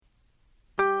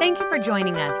Thank you for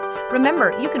joining us.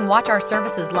 Remember, you can watch our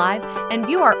services live and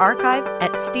view our archive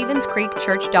at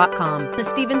StevensCreekChurch.com, the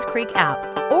Stevens Creek app,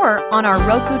 or on our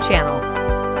Roku channel.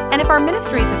 And if our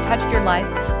ministries have touched your life,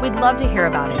 we'd love to hear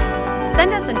about it.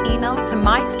 Send us an email to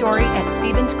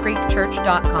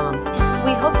mystory@StevensCreekChurch.com.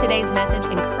 We hope today's message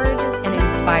encourages and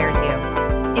inspires you.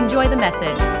 Enjoy the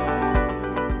message.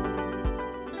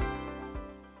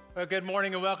 Well, good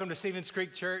morning and welcome to Stevens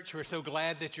Creek Church. We're so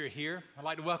glad that you're here. I'd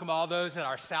like to welcome all those at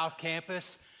our South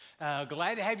Campus.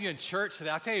 Glad to have you in church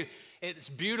today. I'll tell you, it's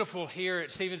beautiful here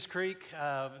at Stevens Creek.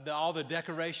 All the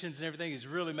decorations and everything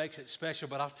really makes it special.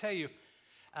 But I'll tell you,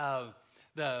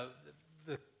 the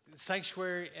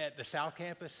sanctuary at the South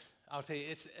Campus, I'll tell you,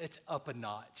 it's up a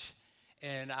notch.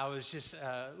 And I was just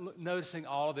noticing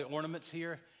all of the ornaments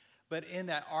here. But in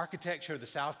that architecture of the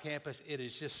South Campus, it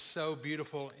is just so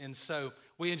beautiful. And so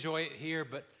we enjoy it here,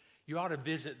 but you ought to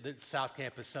visit the South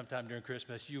Campus sometime during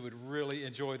Christmas. You would really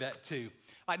enjoy that too.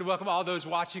 I'd like to welcome all those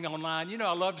watching online. You know,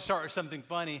 I love to start with something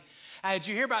funny. Did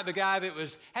you hear about the guy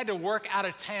that had to work out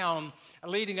of town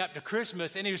leading up to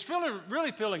Christmas, and he was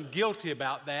really feeling guilty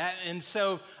about that. And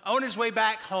so on his way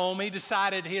back home, he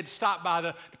decided he had stopped by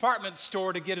the department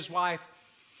store to get his wife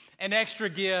an extra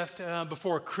gift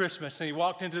before Christmas. And he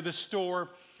walked into the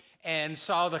store and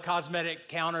saw the cosmetic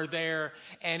counter there,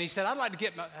 and he said, "I'd like to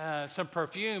get some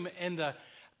perfume." And the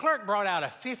clerk brought out a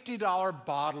 $50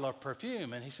 bottle of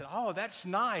perfume, and he said, "Oh, that's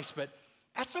nice, but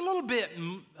that's a little bit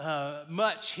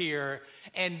much here."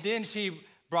 And then she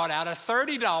brought out a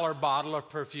 $30 bottle of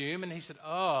perfume, and he said,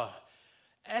 "Oh,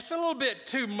 that's a little bit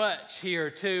too much here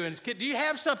too. And do you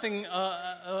have something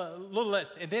a little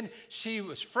less?" And then she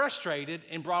was frustrated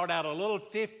and brought out a little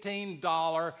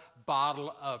 $15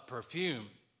 bottle of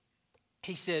perfume.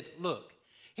 He said, "Look,"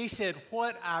 he said,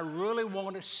 "what I really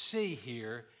want to see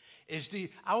here is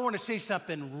I want to see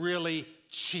something really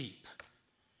cheap."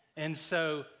 And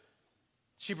so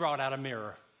she brought out a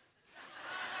mirror.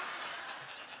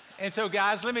 And so,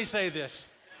 guys, let me say this.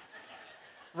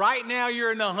 Right now,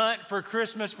 you're in the hunt for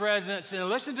Christmas presents. And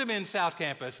listen to me in South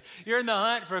Campus. You're in the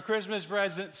hunt for Christmas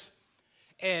presents.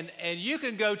 And you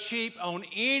can go cheap on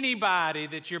anybody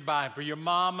that you're buying, for your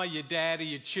mama, your daddy,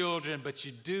 your children, but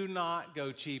you do not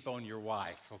go cheap on your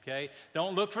wife, okay?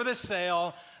 Don't look for the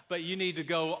sale, but you need to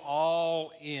go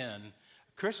all in.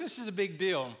 Christmas is a big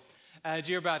deal. Did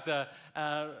you hear about the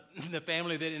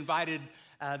family that invited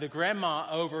the grandma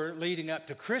over leading up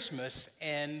to Christmas,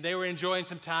 and they were enjoying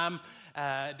some time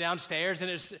downstairs,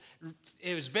 and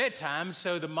it was bedtime,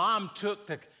 so the mom took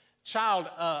the child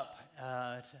up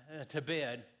to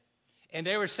bed, and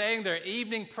they were saying their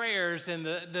evening prayers, and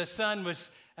the son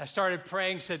started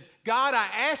praying, said, "God, I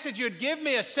asked that you'd give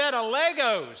me a set of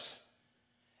Legos."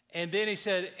 And then he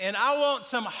said, "And I want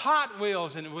some Hot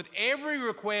Wheels." And with every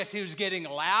request, he was getting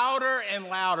louder and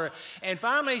louder. And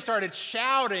finally, he started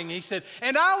shouting. He said,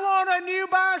 "And I want a new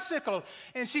bicycle."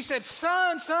 And she said,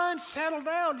 son, settle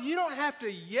down. You don't have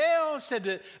to yell." Said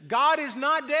that God is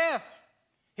not deaf.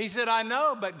 He said, "I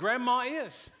know, but Grandma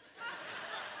is."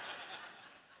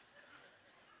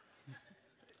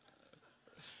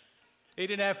 He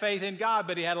didn't have faith in God,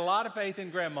 but he had a lot of faith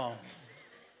in Grandma.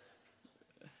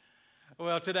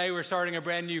 Well, today we're starting a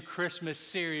brand new Christmas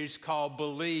series called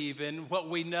Believe, and what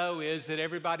we know is that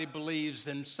everybody believes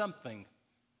in something.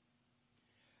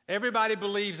 Everybody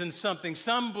believes in something.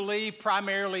 Some believe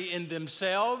primarily in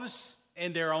themselves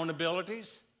and their own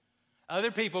abilities. Other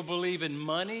people believe in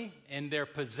money and their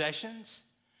possessions.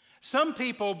 Some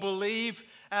people believe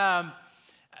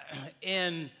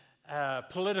in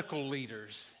political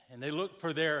leaders, and they look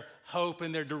for their hope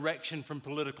and their direction from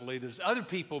political leaders. Other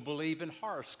people believe in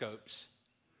horoscopes.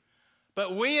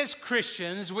 But we as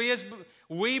Christians,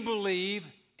 we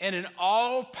believe in an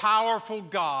all-powerful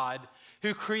God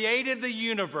who created the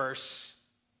universe,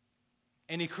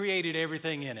 and he created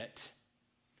everything in it.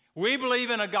 We believe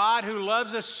in a God who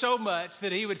loves us so much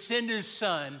that he would send his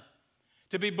son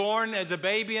to be born as a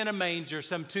baby in a manger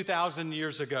some 2,000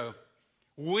 years ago.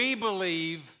 We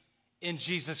believe in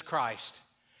Jesus Christ.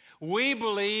 We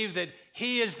believe that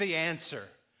he is the answer.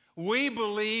 We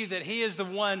believe that he is the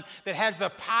one that has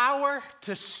the power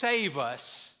to save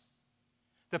us,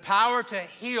 the power to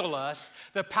heal us,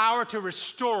 the power to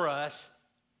restore us,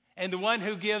 and the one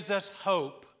who gives us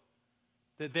hope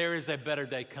that there is a better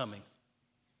day coming.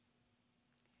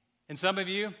 And some of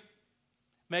you,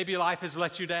 maybe life has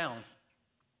let you down.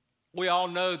 We all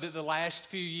know that the last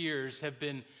few years have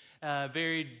been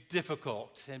very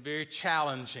difficult and very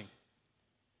challenging.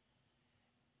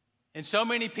 And so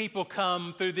many people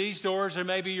come through these doors, or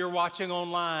maybe you're watching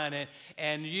online,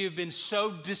 and you've been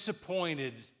so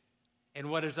disappointed in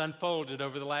what has unfolded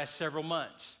over the last several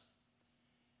months.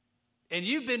 And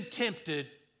you've been tempted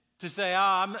to say,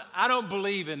 I don't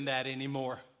believe in that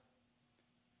anymore.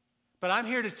 But I'm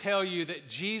here to tell you that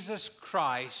Jesus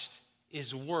Christ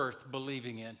is worth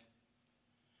believing in.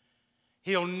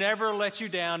 He'll never let you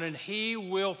down, and he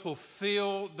will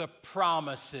fulfill the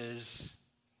promises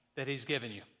that he's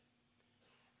given you.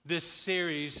 This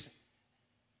series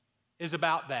is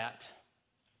about that.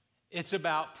 It's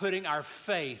about putting our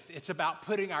faith, it's about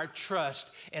putting our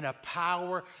trust in a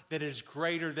power that is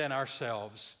greater than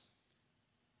ourselves.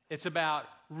 It's about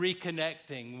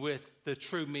reconnecting with the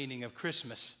true meaning of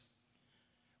Christmas.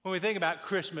 When we think about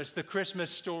Christmas, the Christmas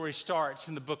story starts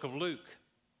in the book of Luke.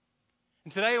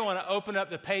 And today I want to open up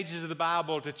the pages of the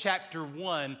Bible to chapter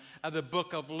 1 of the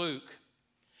book of Luke.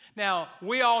 Now,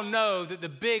 we all know that the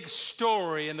big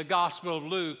story in the Gospel of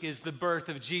Luke is the birth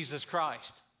of Jesus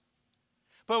Christ.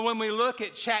 But when we look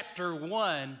at chapter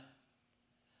 1,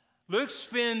 Luke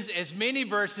spends as many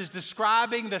verses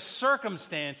describing the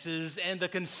circumstances and the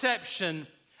conception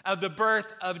of the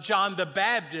birth of John the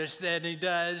Baptist than he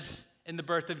does in the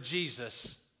birth of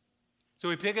Jesus. So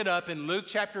we pick it up in Luke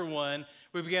chapter 1.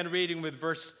 We began reading with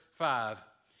verse 5.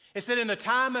 It said, in the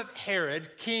time of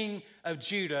Herod, king of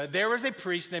Judah, there was a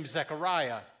priest named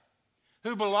Zechariah,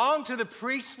 who belonged to the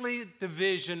priestly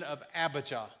division of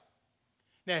Abijah.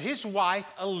 Now, his wife,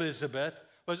 Elizabeth,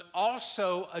 was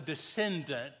also a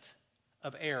descendant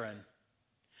of Aaron.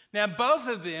 Now, both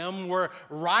of them were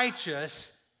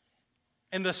righteous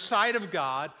in the sight of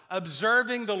God,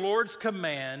 observing the Lord's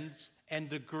commands and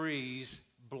decrees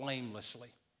blamelessly.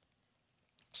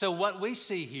 So what we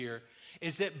see here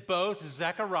is that both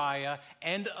Zechariah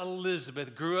and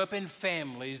Elizabeth grew up in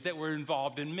families that were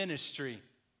involved in ministry.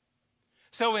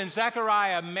 So when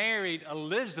Zechariah married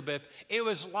Elizabeth, it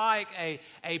was like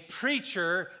a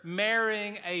preacher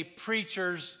marrying a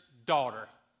preacher's daughter.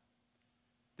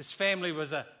 This family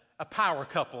was a power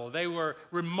couple. They were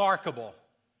remarkable.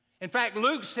 In fact,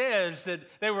 Luke says that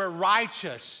they were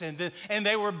righteous and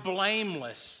they were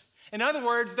blameless. In other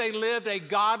words, they lived a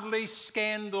godly,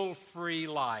 scandal-free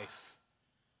life.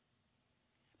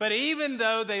 But even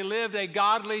though they lived a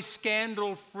godly,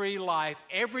 scandal-free life,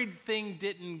 everything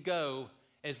didn't go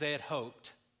as they had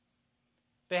hoped.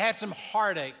 They had some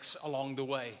heartaches along the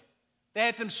way. They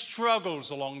had some struggles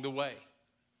along the way.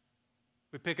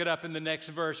 We pick it up in the next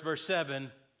verse, verse 7.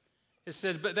 It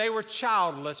says, but they were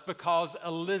childless because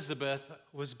Elizabeth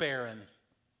was barren.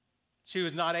 She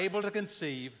was not able to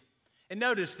conceive. And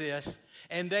notice this,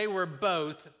 and they were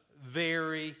both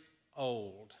very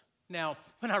old. Now,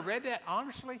 when I read that,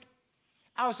 honestly,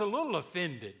 I was a little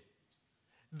offended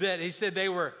that he said they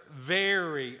were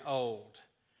very old.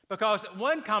 Because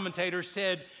one commentator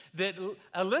said that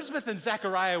Elizabeth and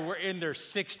Zechariah were in their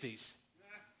 60s.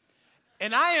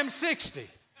 And I am 60.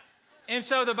 And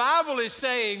so the Bible is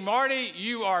saying, Marty,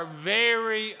 you are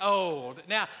very old.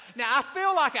 Now I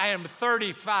feel like I am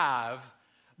 35,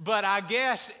 but I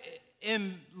guess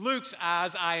in Luke's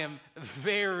eyes, I am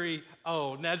very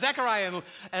old. Now, Zechariah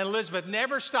and Elizabeth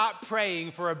never stopped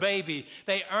praying for a baby.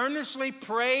 They earnestly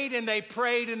prayed and they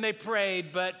prayed and they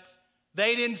prayed, but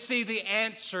they didn't see the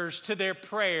answers to their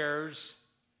prayers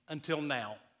until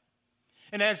now.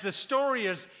 And as the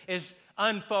story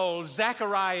unfolds,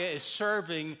 Zechariah is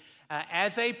serving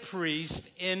as a priest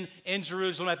in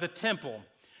Jerusalem at the temple.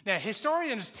 Now,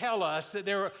 historians tell us that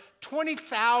there were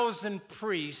 20,000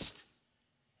 priests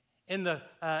in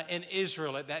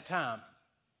Israel at that time.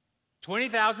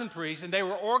 20,000 priests, and they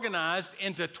were organized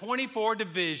into 24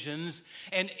 divisions,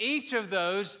 and each of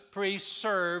those priests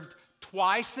served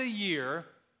twice a year,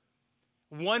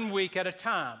 1 week at a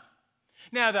time.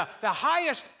 Now, the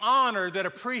highest honor that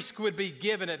a priest would be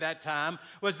given at that time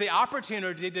was the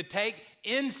opportunity to take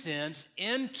incense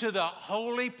into the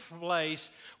holy place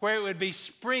where it would be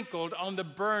sprinkled on the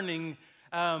burning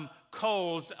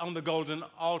coals on the golden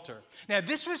altar. Now,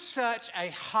 this was such a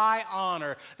high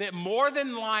honor that more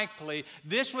than likely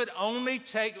this would only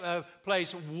take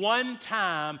place one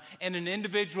time in an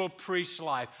individual priest's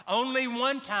life. Only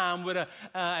one time would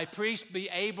a priest be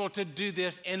able to do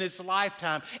this in his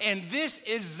lifetime. And this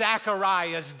is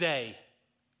Zechariah's day.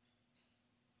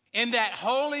 In that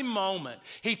holy moment,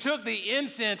 he took the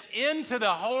incense into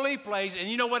the holy place, and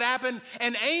you know what happened?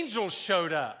 An angel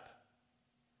showed up.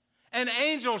 An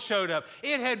angel showed up.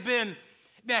 It had been,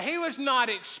 now he was not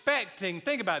expecting,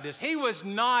 think about this, he was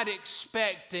not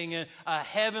expecting a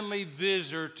heavenly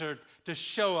visitor to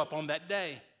show up on that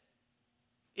day.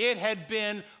 It had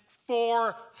been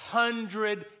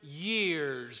 400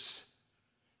 years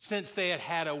since they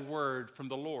had a word from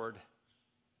the Lord.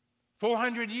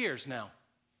 400 years now.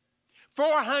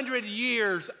 400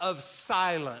 years of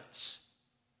silence.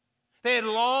 They had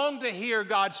longed to hear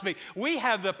God speak. We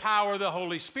have the power of the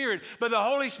Holy Spirit, but the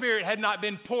Holy Spirit had not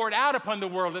been poured out upon the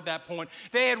world at that point.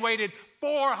 They had waited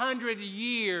 400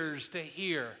 years to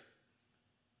hear.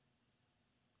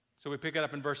 So we pick it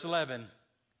up in verse 11.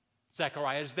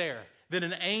 Zechariah is there. Then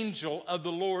an angel of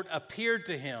the Lord appeared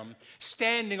to him,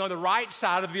 standing on the right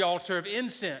side of the altar of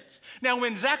incense. Now,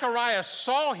 when Zechariah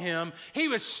saw him, he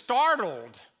was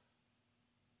startled,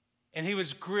 and he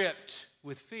was gripped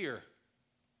with fear.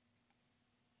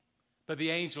 But the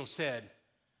angel said,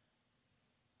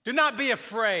 "Do not be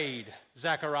afraid,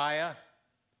 Zechariah.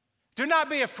 Do not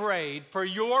be afraid, for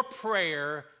your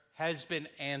prayer has been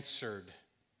answered.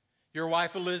 Your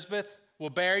wife Elizabeth will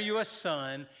bear you a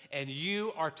son, and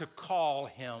you are to call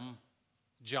him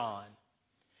John."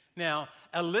 Now,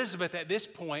 Elizabeth at this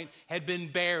point had been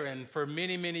barren for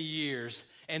many, many years,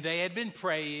 and they had been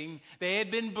praying, they had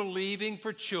been believing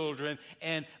for children,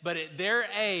 but at their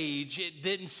age, it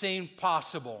didn't seem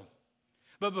possible.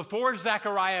 But before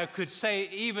Zechariah could say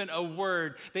even a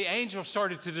word, the angel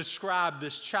started to describe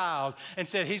this child and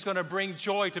said he's going to bring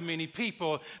joy to many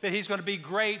people, that he's going to be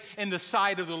great in the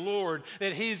sight of the Lord,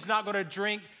 that he's not going to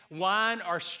drink wine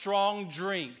or strong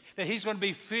drink, that he's going to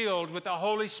be filled with the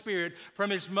Holy Spirit from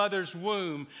his mother's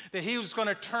womb, that he was going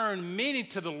to turn many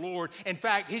to the Lord. In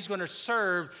fact, he's going to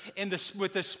serve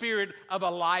with the spirit of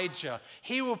Elijah.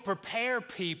 He will prepare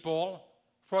people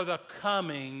for the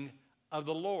coming of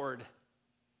the Lord.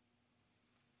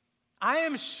 I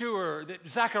am sure that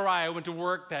Zechariah went to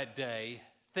work that day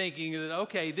thinking that,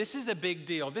 okay, this is a big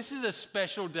deal. This is a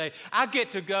special day. I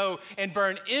get to go and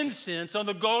burn incense on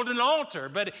the golden altar.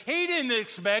 But he didn't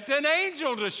expect an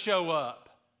angel to show up.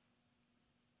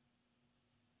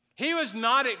 He was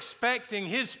not expecting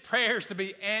his prayers to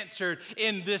be answered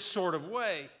in this sort of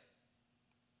way.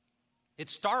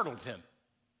 It startled him.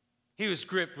 He was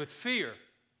gripped with fear.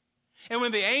 And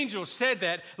when the angel said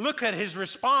that, look at his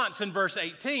response in verse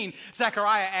 18.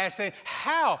 Zechariah asked him,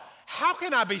 how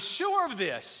can I be sure of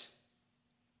this?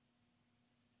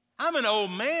 I'm an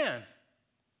old man,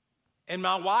 and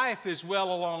my wife is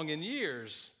well along in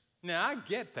years. Now, I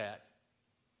get that.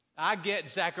 I get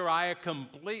Zechariah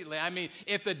completely. I mean,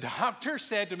 if the doctor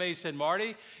said to me, he said,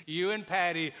 "Marty, you and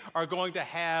Patty are going to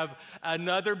have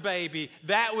another baby,"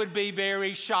 that would be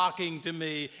very shocking to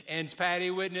me. And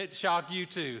Patty, wouldn't it shock you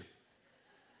too?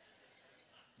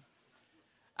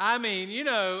 I mean,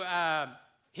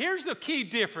 here's the key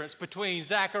difference between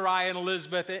Zechariah and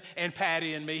Elizabeth and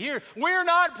Patty and me. Here, we're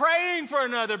not praying for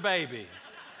another baby.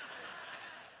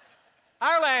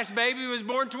 Our last baby was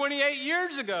born 28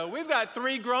 years ago. We've got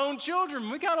 3 grown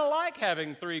children. We kind of like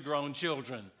having 3 grown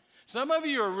children. Some of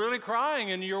you are really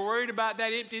crying and you're worried about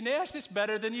that empty nest. It's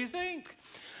better than you think.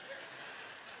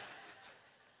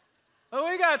 Well,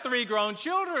 we got 3 grown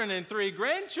children and 3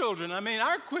 grandchildren. I mean,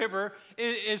 our quiver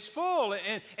is full,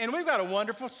 and we've got a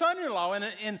wonderful son-in-law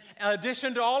in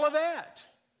addition to all of that.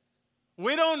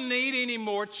 We don't need any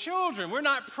more children. We're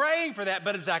not praying for that,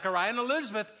 but Zechariah and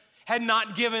Elizabeth had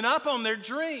not given up on their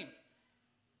dream.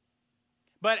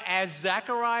 But as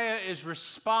Zechariah is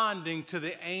responding to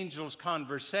the angel's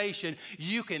conversation,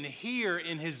 you can hear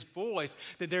in his voice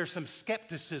that there's some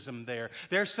skepticism there.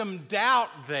 There's some doubt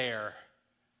there.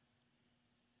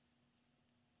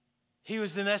 He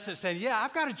was in essence saying, yeah,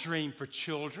 I've got a dream for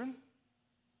children.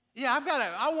 Yeah,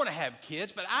 I want to have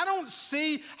kids, but I don't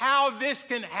see how this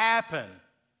can happen.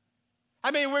 I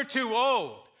mean, we're too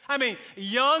old. I mean,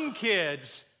 young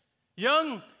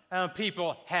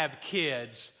people have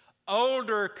kids.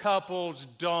 Older couples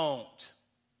don't.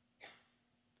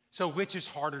 So which is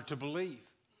harder to believe?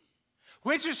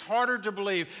 Which is harder to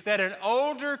believe, that an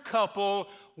older couple,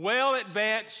 well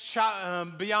advanced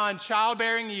beyond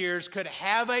childbearing years, could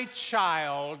have a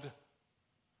child,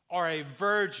 or a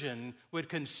virgin would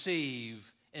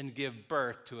conceive and give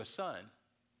birth to a son?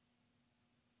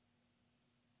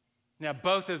 Now,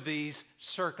 both of these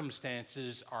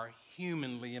circumstances are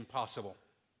humanly impossible.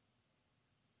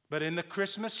 But in the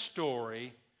Christmas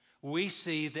story, we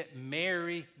see that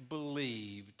Mary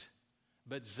believed,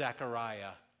 but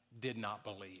Zechariah did not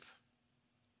believe.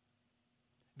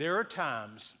 There are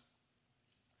times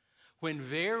when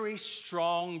very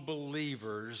strong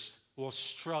believers will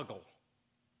struggle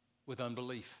with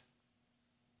unbelief.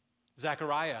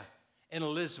 Zechariah and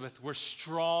Elizabeth were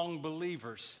strong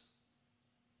believers,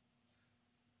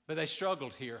 but they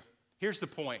struggled here. Here's the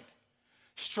point.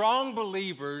 Strong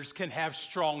believers can have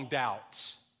strong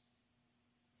doubts.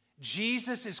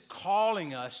 Jesus is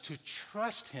calling us to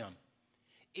trust him,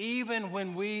 even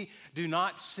when we do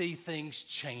not see things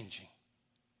changing.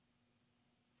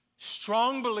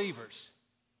 Strong believers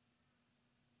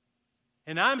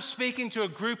And I'm speaking to a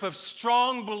group of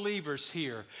strong believers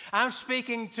here. I'm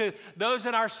speaking to those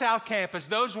at our South Campus,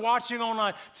 those watching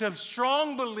online, to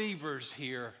strong believers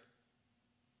here.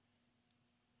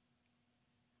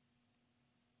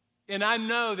 And I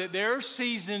know that there are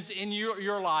seasons in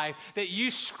your life that you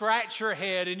scratch your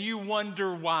head and you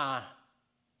wonder why.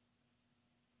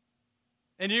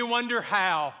 And you wonder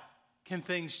how can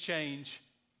things change.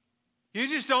 You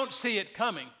just don't see it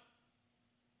coming.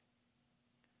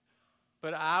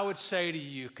 But I would say to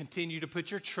you, continue to put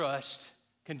your trust,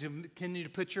 continue to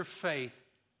put your faith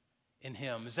in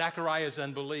him. Zechariah's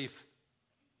unbelief,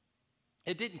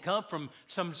 it didn't come from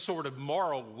some sort of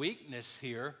moral weakness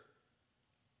here.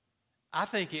 I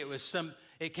think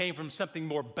it came from something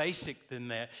more basic than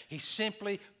that. He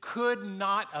simply could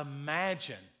not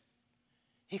imagine.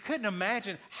 He couldn't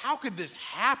imagine, how could this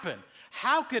happen?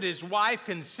 How could his wife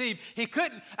conceive? He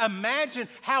couldn't imagine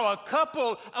how a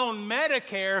couple on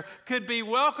Medicare could be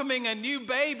welcoming a new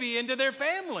baby into their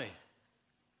family.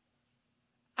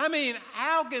 I mean,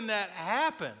 how can that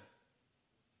happen?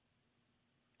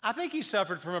 I think he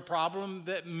suffered from a problem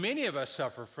that many of us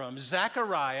suffer from.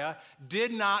 Zechariah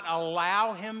did not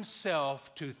allow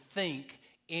himself to think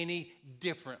any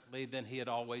differently than he had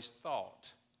always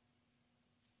thought.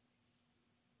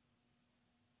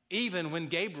 Even when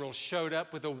Gabriel showed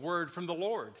up with a word from the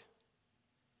Lord,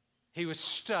 he was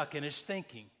stuck in his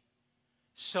thinking.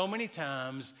 So many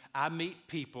times I meet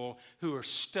people who are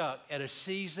stuck at a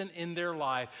season in their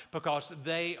life because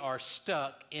they are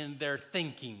stuck in their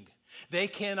thinking. They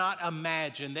cannot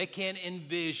imagine, they can't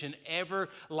envision ever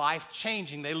life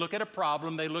changing. They look at a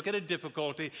problem, they look at a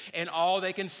difficulty, and all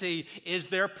they can see is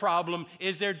their problem,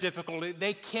 is their difficulty.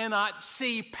 They cannot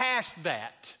see past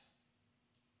that.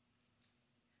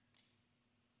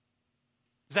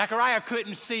 Zechariah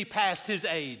couldn't see past his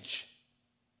age.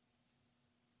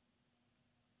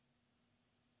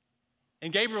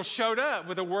 And Gabriel showed up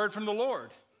with a word from the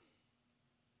Lord.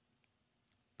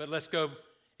 But let's go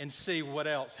and see what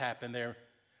else happened there.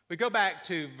 We go back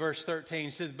to verse 13.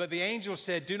 It says, "But the angel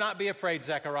said, 'Do not be afraid,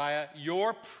 Zechariah.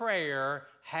 Your prayer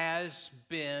has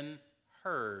been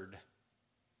heard.'"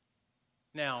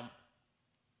 Now,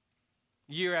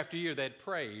 year after year, they had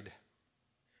prayed.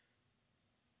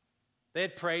 They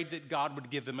had prayed that God would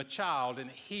give them a child. And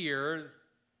here,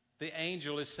 the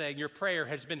angel is saying, your prayer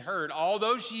has been heard. All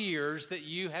those years that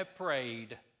you have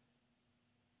prayed,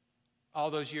 all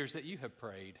those years that you have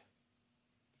prayed.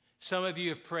 Some of you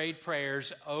have prayed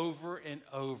prayers over and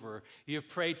over. You've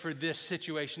prayed for this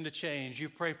situation to change.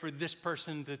 You've prayed for this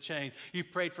person to change.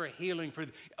 You've prayed for healing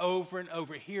over and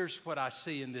over. Here's what I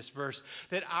see in this verse,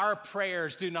 that our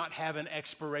prayers do not have an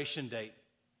expiration date.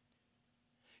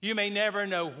 You may never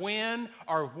know when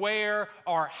or where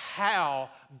or how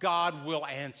God will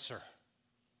answer.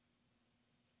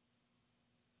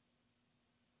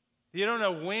 You don't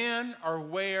know when or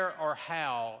where or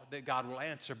how that God will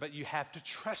answer, but you have to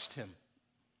trust him.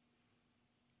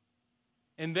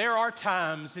 And there are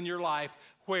times in your life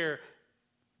where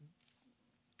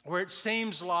it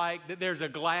seems like that there's a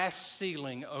glass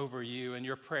ceiling over you and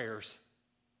your prayers.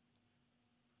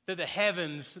 That the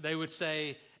heavens, they would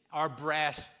say, are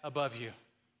brass above you.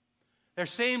 There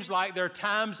seems like there are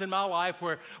times in my life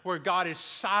where God is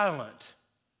silent.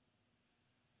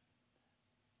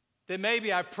 That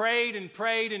maybe I prayed and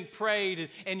prayed and prayed,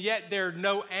 and yet there's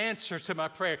no answer to my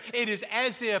prayer. It is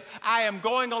as if I am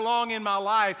going along in my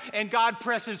life, and God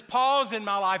presses pause in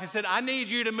my life and said, I need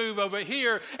you to move over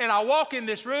here. And I walk in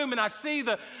this room, and I see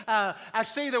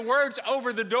the words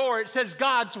over the door. It says,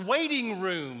 God's waiting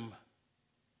room.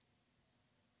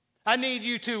 I need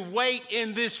you to wait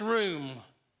in this room.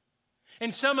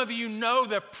 And some of you know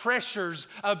the pressures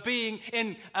of being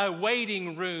in a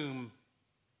waiting room.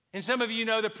 And some of you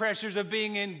know the pressures of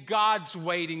being in God's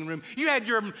waiting room. You had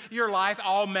your life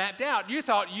all mapped out. You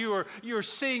thought you were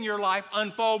seeing your life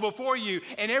unfold before you,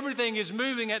 and everything is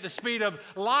moving at the speed of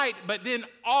light, but then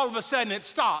all of a sudden it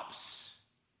stops.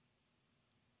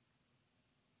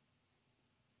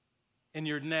 And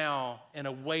you're now in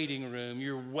a waiting room.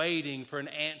 You're waiting for an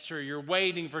answer. You're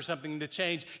waiting for something to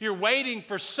change. You're waiting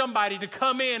for somebody to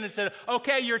come in and say,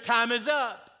 okay, your time is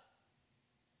up.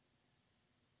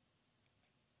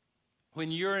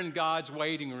 When you're in God's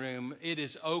waiting room, it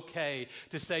is okay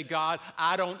to say, God,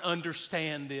 I don't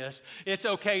understand this. It's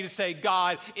okay to say,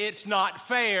 God, it's not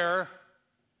fair,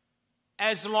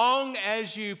 as long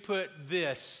as you put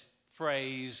this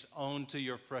phrase onto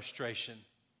your frustration.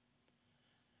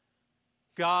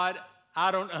 God,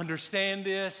 I don't understand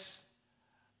this.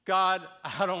 God,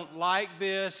 I don't like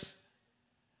this.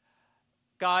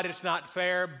 God, it's not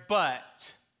fair,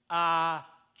 but I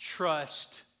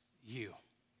trust you.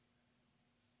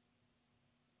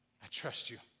 trust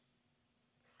you.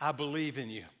 I believe in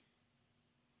you.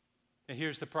 And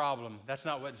here's the problem. That's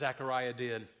not what Zechariah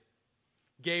did.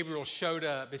 Gabriel showed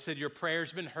up. He said, your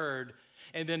prayer's been heard.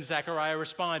 And then Zechariah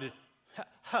responded,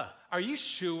 are you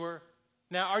sure?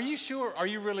 Now, are you sure? Are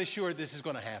you really sure this is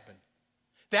going to happen?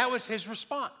 That was his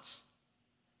response.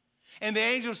 And the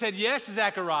angel said, yes,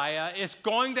 Zechariah, it's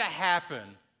going to happen.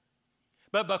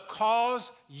 But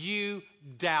because you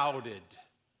doubted,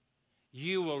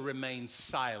 you will remain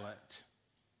silent.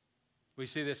 We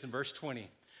see this in verse 20.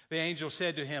 The angel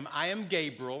said to him, I am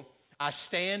Gabriel. I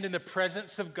stand in the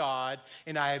presence of God,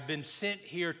 and I have been sent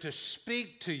here to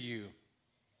speak to you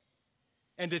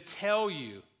and to tell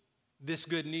you this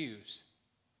good news.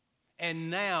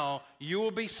 And now you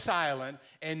will be silent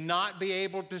and not be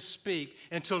able to speak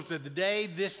until the day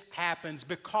this happens.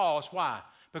 Because, why?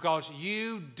 Because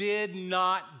you did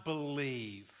not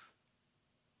believe.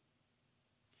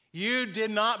 You did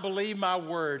not believe my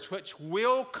words, which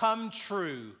will come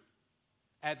true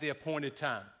at the appointed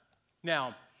time.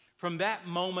 Now, from that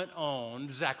moment on,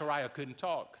 Zechariah couldn't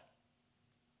talk.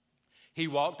 He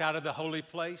walked out of the holy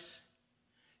place.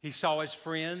 He saw his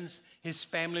friends, his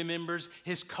family members,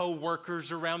 his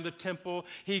co-workers around the temple.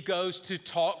 He goes to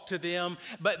talk to them,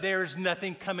 but there's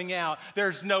nothing coming out.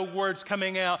 There's no words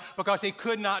coming out because he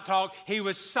could not talk. He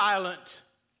was silent.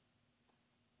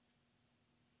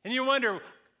 And you wonder,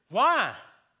 why?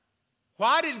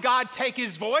 Why did God take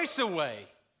his voice away?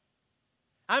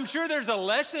 I'm sure there's a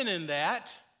lesson in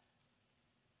that.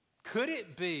 Could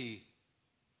it be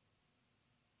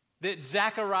that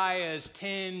Zechariah's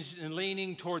tinge and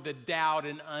leaning toward the doubt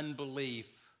and unbelief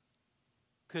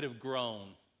could have grown?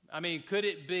 I mean, could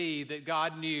it be that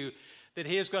God knew that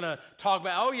he was going to talk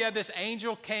about, oh yeah, this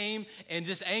angel came and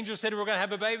this angel said we're going to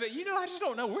have a baby? You know, I just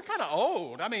don't know. We're kind of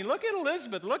old. I mean, look at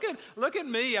Elizabeth. Look at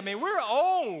me. I mean, we're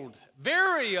old,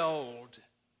 very old.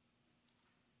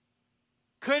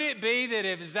 Could it be that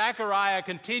if Zechariah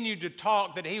continued to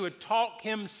talk, that he would talk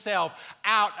himself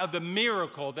out of the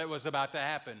miracle that was about to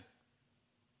happen?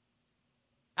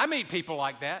 I meet people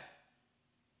like that.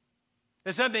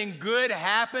 That something good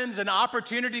happens, an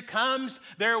opportunity comes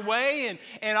their way,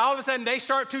 and all of a sudden they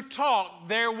start to talk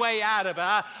their way out of it.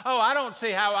 I don't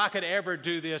see how I could ever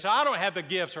do this. Or, I don't have the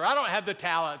gifts, or I don't have the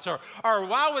talents, or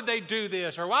why would they do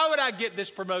this, or why would I get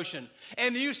this promotion?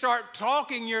 And you start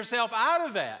talking yourself out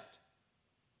of that.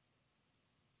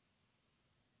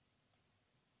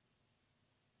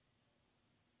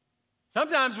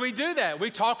 Sometimes we do that.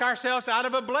 We talk ourselves out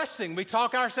of a blessing. We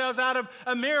talk ourselves out of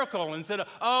a miracle instead of,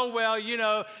 oh, well, you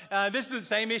know, this is the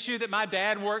same issue that my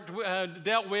dad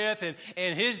dealt with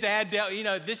and his dad dealt, you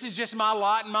know, this is just my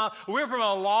lot. We're from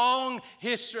a long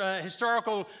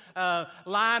historical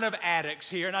line of addicts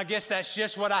here, and I guess that's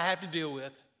just what I have to deal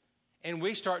with. And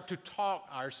we start to talk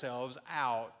ourselves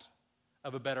out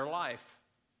of a better life.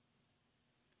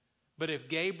 But if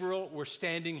Gabriel were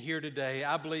standing here today,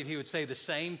 I believe he would say the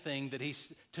same thing that he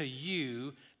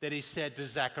said to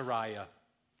Zechariah.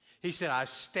 He said, I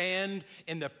stand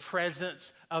in the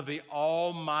presence of the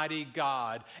Almighty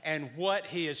God, and what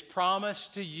he has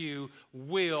promised to you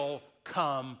will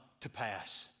come to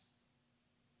pass.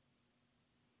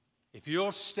 If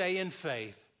you'll stay in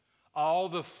faith, all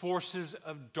the forces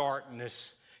of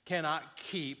darkness cannot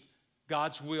keep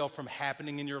God's will from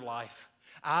happening in your life.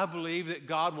 I believe that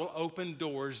God will open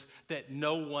doors that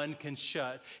no one can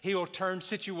shut. He will turn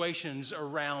situations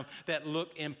around that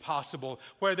look impossible,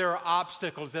 where there are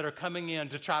obstacles that are coming in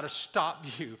to try to stop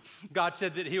you. God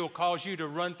said that he will cause you to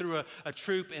run through a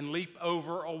troop and leap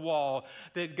over a wall.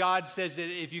 That God says that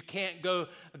if you can't go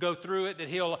through it, that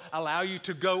he'll allow you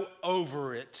to go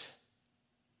over it.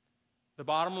 The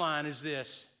bottom line is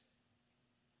this.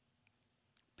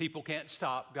 People can't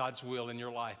stop God's will in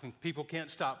your life, and people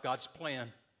can't stop God's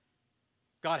plan.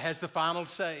 God has the final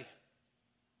say.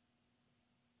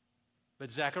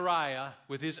 But Zechariah,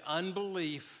 with his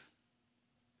unbelief,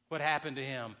 what happened to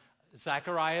him?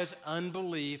 Zechariah's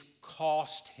unbelief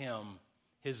cost him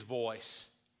his voice,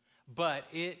 but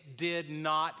it did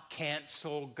not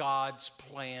cancel God's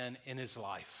plan in his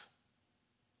life.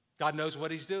 God knows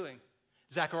what he's doing.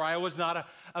 Zechariah was not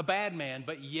a bad man,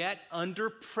 but yet under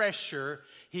pressure,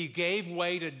 he gave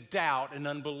way to doubt and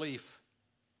unbelief.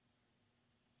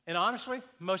 And honestly,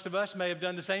 most of us may have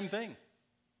done the same thing.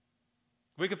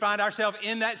 We could find ourselves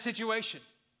in that situation.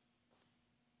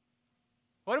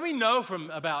 What do we know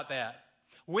about that?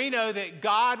 We know that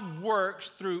God works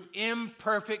through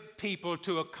imperfect people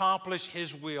to accomplish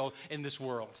his will in this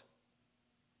world.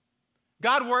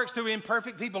 God works through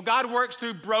imperfect people. God works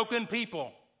through broken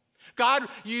people. God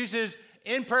uses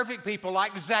imperfect people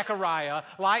like Zechariah,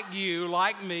 like you,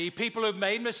 like me, people who've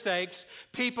made mistakes,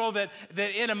 people that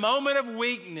in a moment of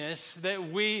weakness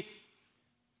that we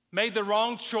made the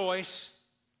wrong choice,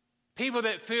 people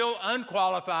that feel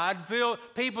unqualified,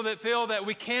 people that feel that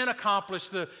we can't accomplish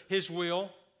His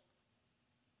will,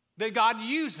 that God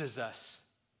uses us.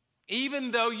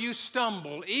 Even though you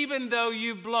stumble, even though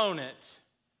you've blown it,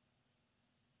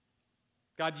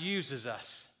 God uses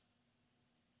us.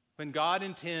 When God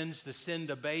intends to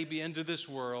send a baby into this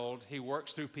world, He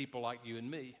works through people like you and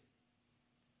me.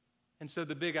 And so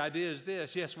the big idea is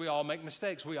this. Yes, we all make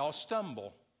mistakes. We all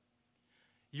stumble.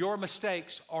 Your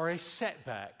mistakes are a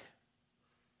setback,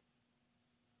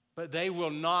 but they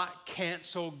will not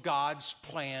cancel God's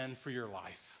plan for your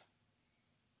life.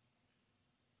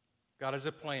 God has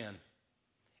a plan,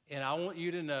 and I want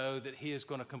you to know that He is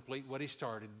going to complete what He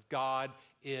started. God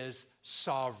is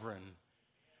sovereign.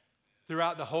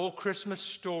 Throughout the whole Christmas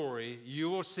story, you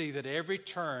will see that every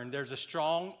turn there's a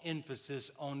strong emphasis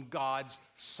on God's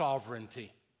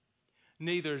sovereignty.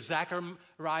 Neither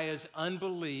Zechariah's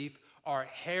unbelief or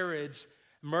Herod's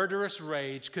murderous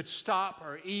rage could stop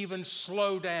or even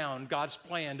slow down God's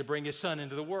plan to bring His Son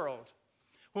into the world.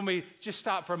 When we just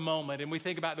stop for a moment and we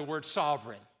think about the word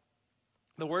sovereign,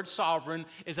 the word sovereign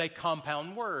is a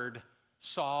compound word,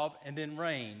 sov and then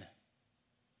reign.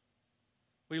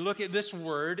 We look at this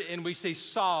word and we see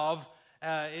sov,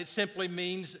 it simply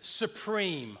means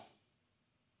supreme.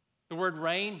 The word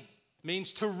reign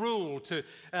means to rule,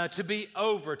 to be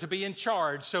over, to be in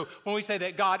charge. So when we say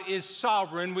that God is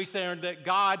sovereign, we say that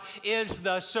God is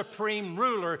the supreme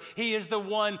ruler. He is the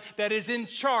one that is in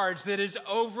charge, that is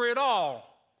over it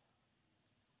all.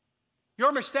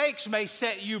 Your mistakes may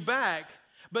set you back,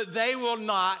 but they will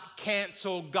not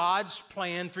cancel God's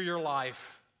plan for your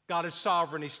life. God is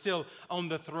sovereign. He's still on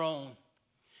the throne.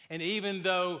 And even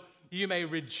though you may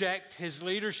reject His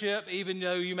leadership, even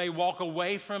though you may walk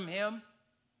away from Him,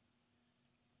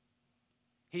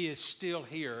 He is still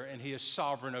here and He is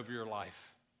sovereign over your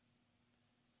life.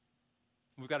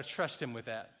 We've got to trust Him with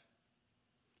that.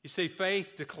 You see,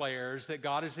 faith declares that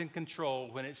God is in control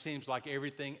when it seems like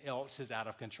everything else is out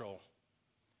of control.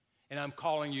 And I'm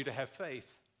calling you to have faith.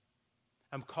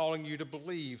 I'm calling you to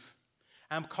believe.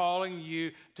 I'm calling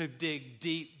you to dig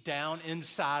deep down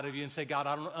inside of you and say, God,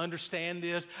 I don't understand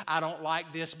this. I don't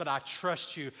like this, but I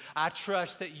trust you. I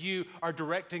trust that you are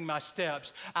directing my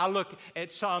steps. I look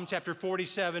at Psalm chapter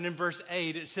 47 and verse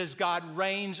 8. It says, God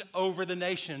reigns over the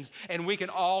nations. And we can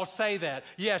all say that.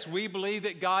 Yes, we believe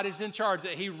that God is in charge,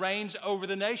 that He reigns over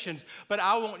the nations. But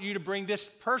I want you to bring this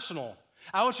personal.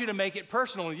 I want you to make it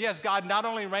personal. Yes, God not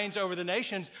only reigns over the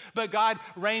nations, but God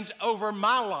reigns over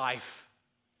my life.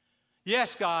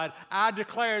 Yes, God, I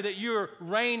declare that you're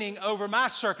reigning over my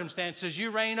circumstances.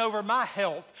 You reign over my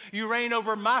health. You reign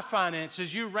over my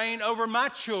finances. You reign over my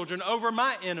children, over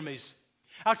my enemies.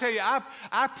 I'll tell you,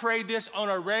 I pray this on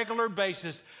a regular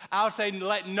basis. I'll say,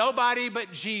 let nobody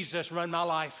but Jesus run my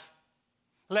life.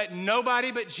 Let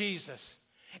nobody but Jesus.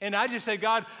 And I just say,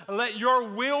 God, let your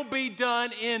will be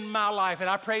done in my life. And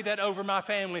I pray that over my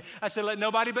family. I said, let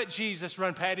nobody but Jesus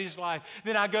run Patty's life.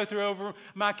 Then I go through over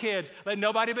my kids. Let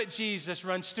nobody but Jesus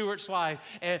run Stuart's life.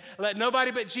 And let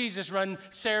nobody but Jesus run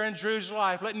Sarah and Drew's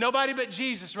life. Let nobody but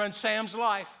Jesus run Sam's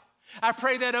life. I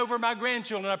pray that over my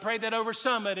grandchildren. I pray that over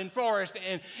Summit and Forrest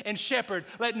and Shepherd.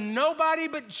 Let nobody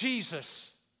but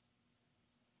Jesus.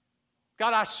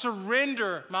 God, I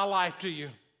surrender my life to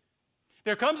you.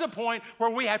 There comes a point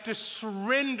where we have to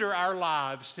surrender our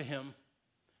lives to Him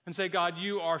and say, God,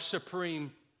 you are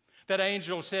supreme. That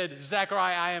angel said,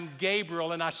 Zechariah, I am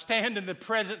Gabriel, and I stand in the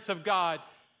presence of God.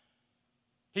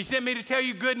 He sent me to tell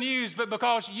you good news, but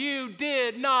because you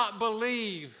did not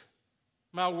believe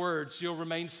my words, you'll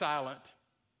remain silent.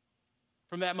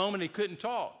 From that moment, he couldn't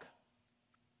talk.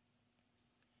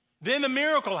 Then the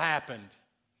miracle happened.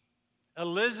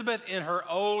 Elizabeth, in her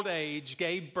old age,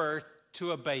 gave birth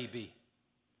to a baby.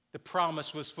 The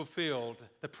promise was fulfilled.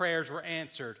 The prayers were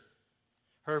answered.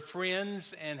 Her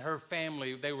friends and her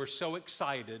family, they were so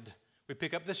excited. We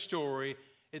pick up the story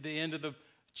at the end of the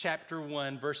chapter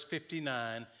 1, verse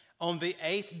 59. On the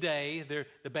 8th day,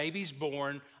 the baby's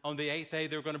born. On the 8th day,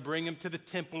 they're going to bring him to the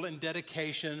temple in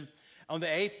dedication. On the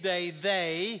 8th day,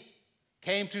 they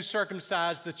came to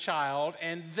circumcise the child,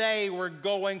 and they were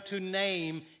going to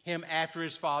name him after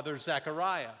his father,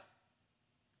 Zechariah.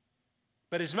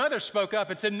 But his mother spoke up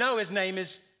and said, no, his name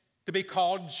is to be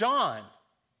called John.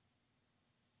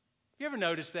 You ever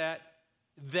notice that?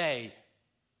 They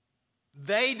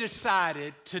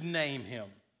decided to name him.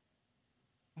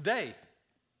 They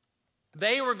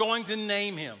were going to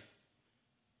name him.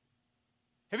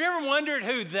 Have you ever wondered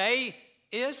who they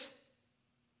is?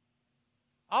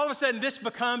 All of a sudden, this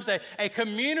becomes a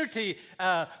community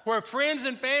where friends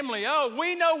and family, oh,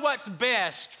 we know what's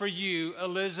best for you,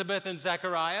 Elizabeth and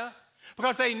Zechariah.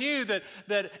 Because they knew that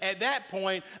at that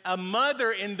point, a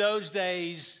mother in those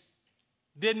days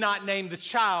did not name the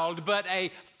child, but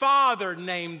a father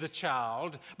named the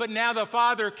child. But now the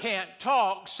father can't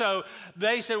talk, so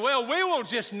they said, well, we will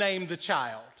just name the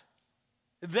child.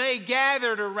 They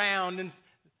gathered around and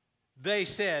they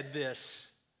said this.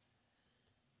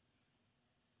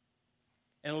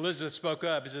 And Elizabeth spoke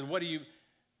up and said, what do you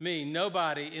mean?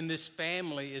 Nobody in this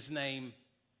family is named,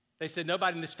 they said,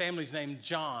 nobody in this family is named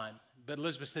John. But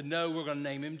Elizabeth said, no, we're going to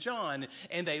name him John.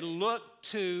 And they looked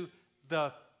to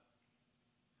the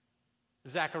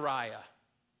Zechariah.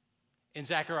 And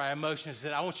Zechariah motioned and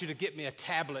said, I want you to get me a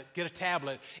tablet. Get a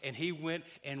tablet. And he went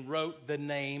and wrote the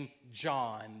name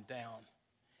John down.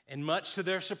 And much to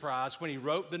their surprise, when he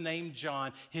wrote the name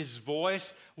John, his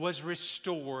voice was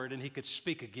restored and he could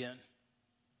speak again.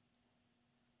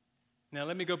 Now,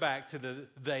 let me go back to the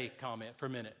they comment for a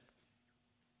minute.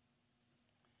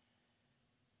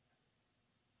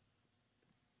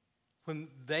 When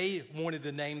they wanted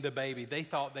to name the baby, they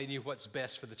thought they knew what's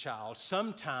best for the child.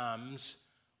 Sometimes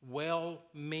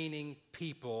well-meaning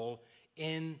people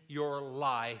in your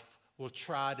life will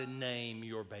try to name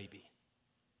your baby.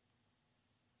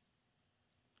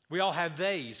 We all have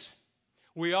theys.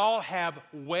 We all have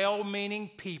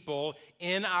well-meaning people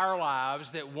in our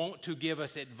lives that want to give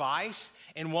us advice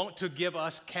and want to give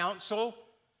us counsel.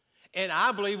 And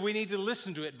I believe we need to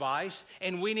listen to advice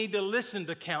and we need to listen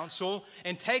to counsel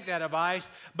and take that advice.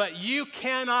 But you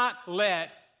cannot let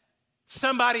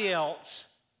somebody else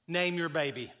name your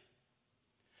baby.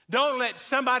 Don't let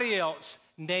somebody else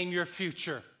name your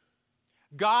future.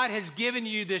 God has given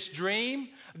you this dream.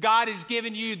 God has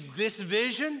given you this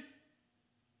vision.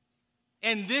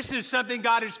 And this is something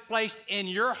God has placed in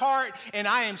your heart. And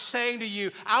I am saying to you,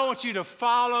 I want you to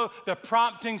follow the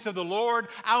promptings of the Lord.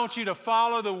 I want you to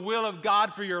follow the will of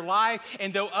God for your life.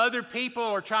 And though other people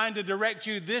are trying to direct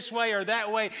you this way or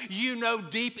that way, you know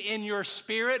deep in your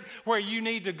spirit where you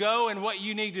need to go and what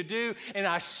you need to do. And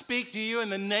I speak to you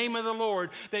in the name of the Lord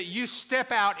that you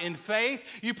step out in faith.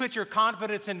 You put your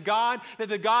confidence in God, that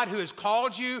the God who has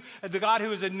called you, the God who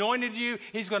has anointed you,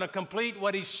 He's going to complete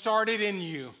what He started in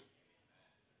you.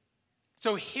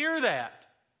 So hear that.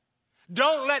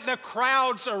 Don't let the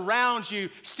crowds around you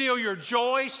steal your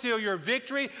joy, steal your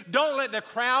victory. Don't let the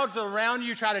crowds around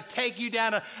you try to take you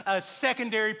down a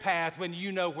secondary path when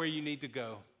you know where you need to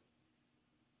go.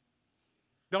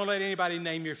 Don't let anybody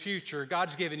name your future.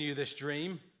 God's given you this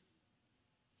dream.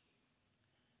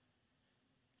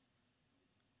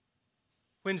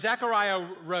 When Zechariah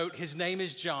wrote, his name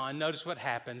is John, notice what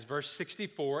happens. Verse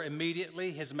 64, immediately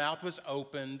his mouth was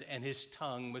opened and his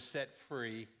tongue was set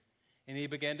free, and he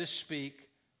began to speak,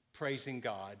 praising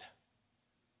God.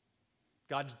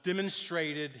 God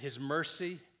demonstrated his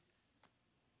mercy,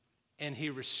 and he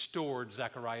restored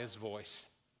Zechariah's voice.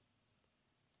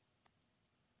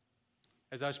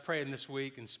 As I was praying this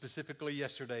week, and specifically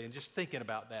yesterday, and just thinking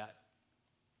about that,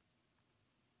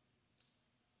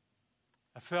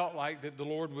 I felt like that the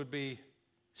Lord would be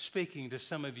speaking to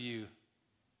some of you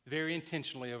very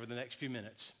intentionally over the next few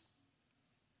minutes.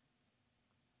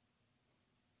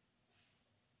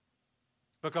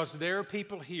 Because there are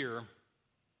people here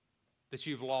that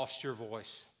you've lost your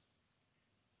voice.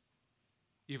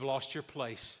 You've lost your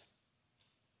place.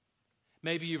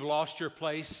 Maybe you've lost your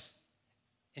place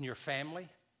in your family.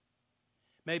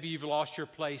 Maybe you've lost your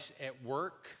place at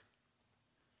work.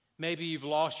 Maybe you've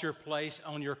lost your place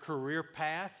on your career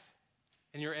path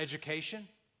in your education.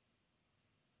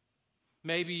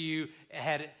 Maybe you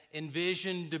had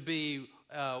envisioned to be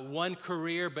one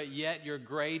career, but yet your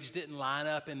grades didn't line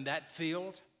up in that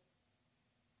field.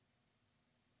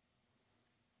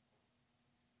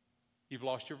 You've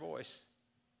lost your voice.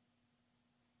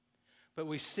 But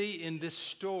we see in this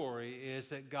story is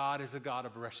that God is a God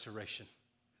of restoration.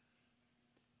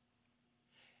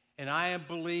 And I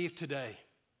believe today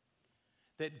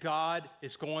that God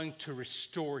is going to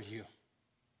restore you.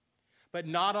 But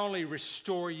not only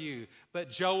restore you,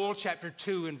 but Joel chapter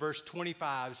 2 and verse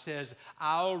 25 says,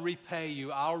 I'll repay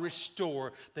you, I'll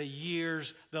restore the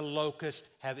years the locusts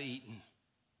have eaten.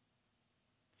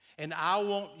 And I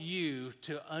want you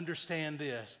to understand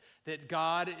this, that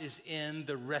God is in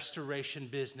the restoration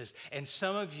business. And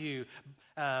some of you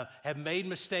have made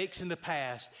mistakes in the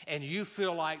past, and you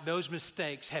feel like those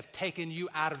mistakes have taken you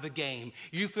out of the game.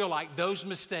 You feel like those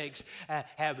mistakes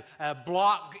have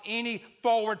blocked any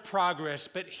forward progress.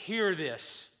 But hear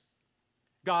this.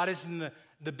 God is in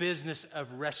the business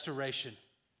of restoration.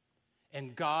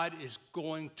 And God is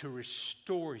going to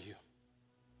restore you.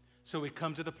 So we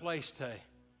come to the place today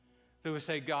that we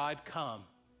say, God, come,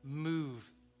 move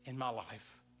in my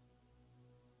life.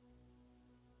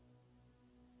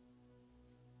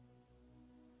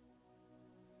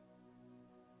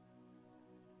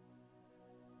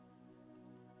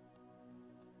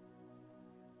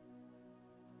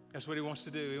 That's what he wants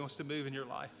to do. He wants to move in your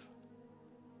life.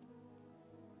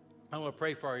 I want to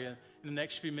pray for you in the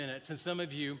next few minutes. And some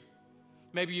of you,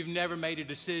 maybe you've never made a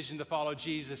decision to follow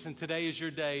Jesus, and today is your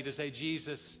day to say,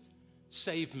 Jesus,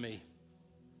 save me.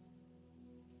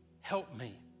 Help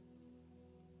me.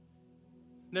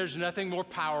 There's nothing more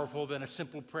powerful than a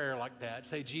simple prayer like that.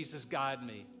 Say, Jesus, guide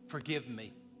me. Forgive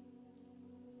me.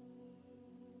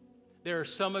 There are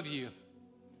some of you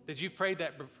that you've prayed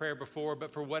that prayer before,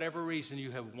 but for whatever reason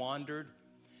you have wandered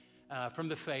from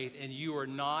the faith and you are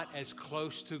not as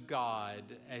close to God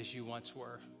as you once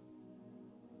were.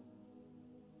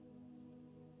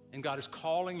 And God is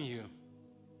calling you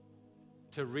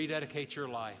to rededicate your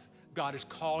life. God is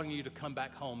calling you to come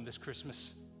back home this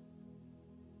Christmas.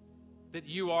 That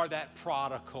you are that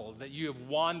prodigal, that you have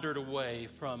wandered away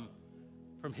from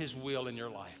his will in your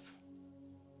life.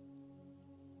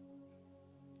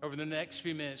 Over the next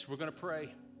few minutes, we're going to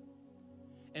pray.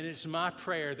 And it's my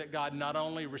prayer that God not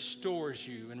only restores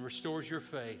you and restores your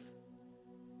faith,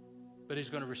 but he's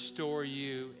going to restore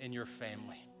you and your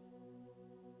family.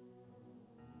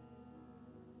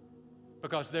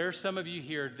 Because there are some of you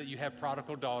here that you have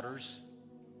prodigal daughters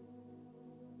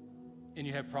and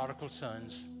you have prodigal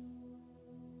sons.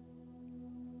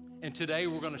 And today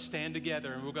we're going to stand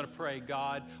together and we're going to pray,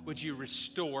 God, would you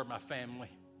restore my family?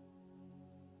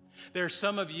 There are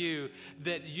some of you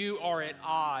that you are at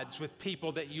odds with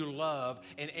people that you love,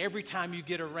 and every time you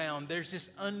get around, there's this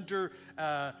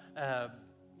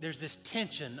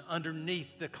tension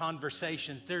underneath the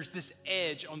conversations. There's this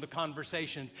edge on the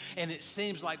conversations, and it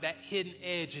seems like that hidden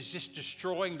edge is just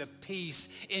destroying the peace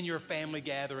in your family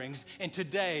gatherings. And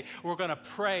today, we're going to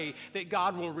pray that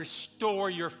God will restore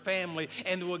your family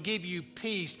and will give you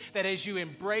peace, that as you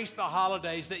embrace the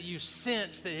holidays, that you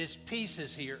sense that his peace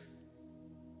is here.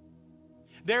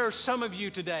 There are some of you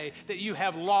today that you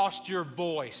have lost your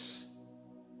voice.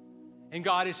 And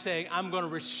God is saying, I'm going to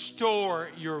restore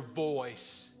your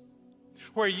voice.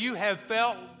 Where you have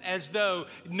felt as though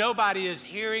nobody is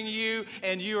hearing you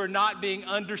and you are not being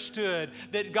understood,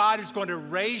 that God is going to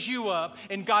raise you up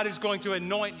and God is going to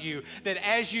anoint you, that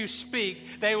as you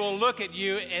speak, they will look at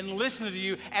you and listen to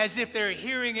you as if they're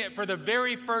hearing it for the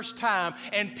very first time,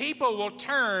 and people will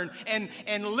turn and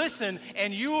listen,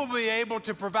 and you will be able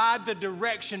to provide the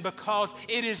direction, because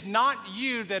it is not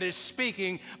you that is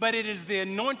speaking, but it is the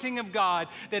anointing of God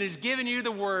that has given you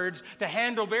the words to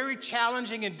handle very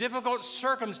challenging and difficult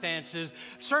circumstances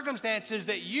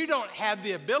that you don't have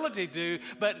the ability to,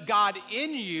 but God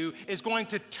in you is going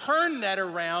to turn that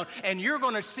around, and you're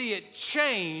going to see it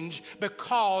change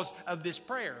because of this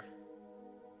prayer.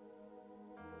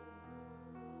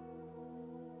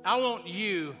 I want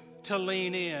you to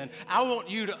lean in. I want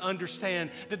you to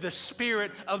understand that the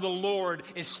Spirit of the Lord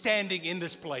is standing in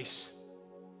this place.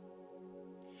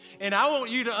 And I want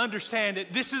you to understand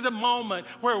that this is a moment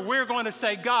where we're going to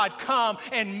say, God, come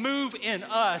and move in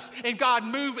us. And God,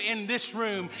 move in this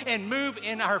room, and move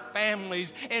in our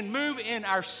families, and move in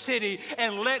our city,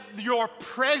 and let your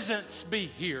presence be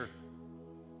here.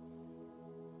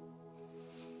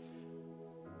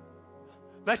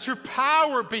 Let your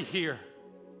power be here.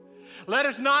 Let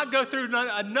us not go through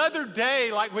another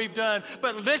day like we've done,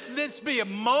 but let's be a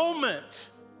moment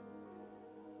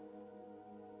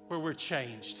where we're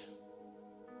changed.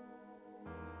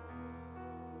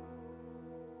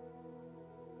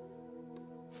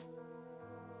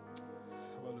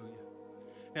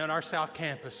 Now, in our South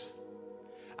Campus,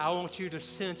 I want you to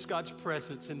sense God's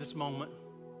presence in this moment.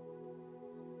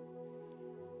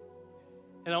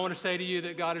 And I want to say to you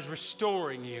that God is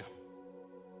restoring you.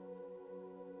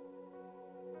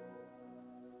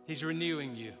 He's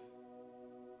renewing you.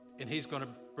 And he's going to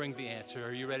bring the answer.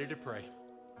 Are you ready to pray?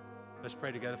 Let's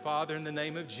pray together. Father, in the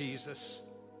name of Jesus,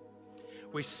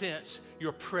 we sense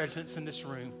your presence in this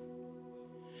room.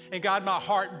 And God, my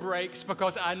heart breaks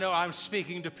because I know I'm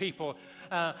speaking to people,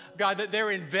 God, that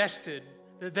they're invested,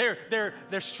 that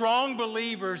they're strong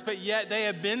believers, but yet they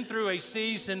have been through a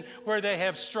season where they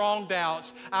have strong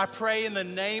doubts. I pray in the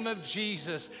name of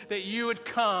Jesus that you would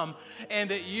come and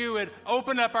that you would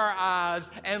open up our eyes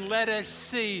and let us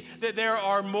see that there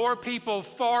are more people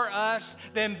for us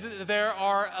than there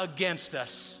are against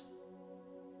us.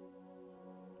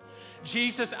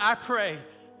 Jesus, I pray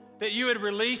that you would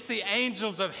release the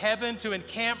angels of heaven to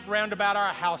encamp round about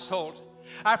our household.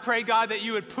 I pray, God, that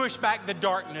you would push back the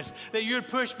darkness, that you would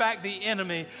push back the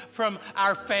enemy from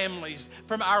our families,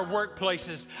 from our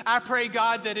workplaces. I pray,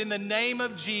 God, that in the name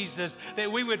of Jesus,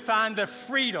 that we would find the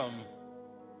freedom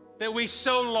that we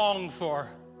so long for.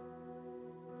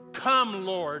 Come,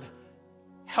 Lord,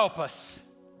 help us.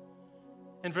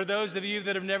 And for those of you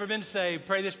that have never been saved,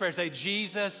 pray this prayer. Say,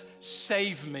 Jesus,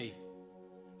 save me.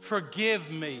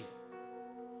 Forgive me.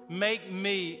 Make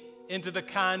me into the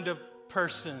kind of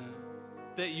person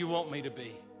that you want me to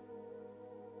be.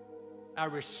 I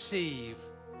receive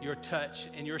your touch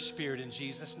and your spirit in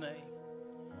Jesus' name.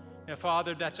 Now,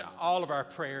 Father, that's all of our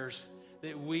prayers,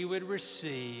 that we would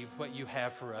receive what you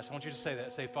have for us. I want you to say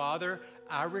that. Say, Father,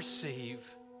 I receive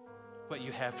what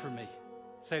you have for me.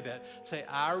 Say that. Say,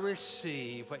 I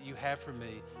receive what you have for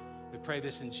me. We pray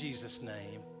this in Jesus'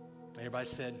 name. Everybody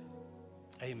said,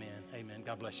 amen. Amen.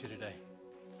 God bless you today.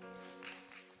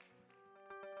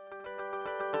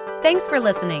 Thanks for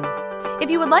listening.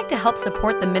 If you would like to help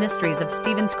support the ministries of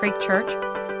Stevens Creek Church,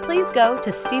 please go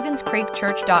to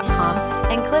StevensCreekChurch.com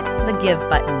and click the Give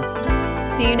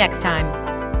button. See you next time.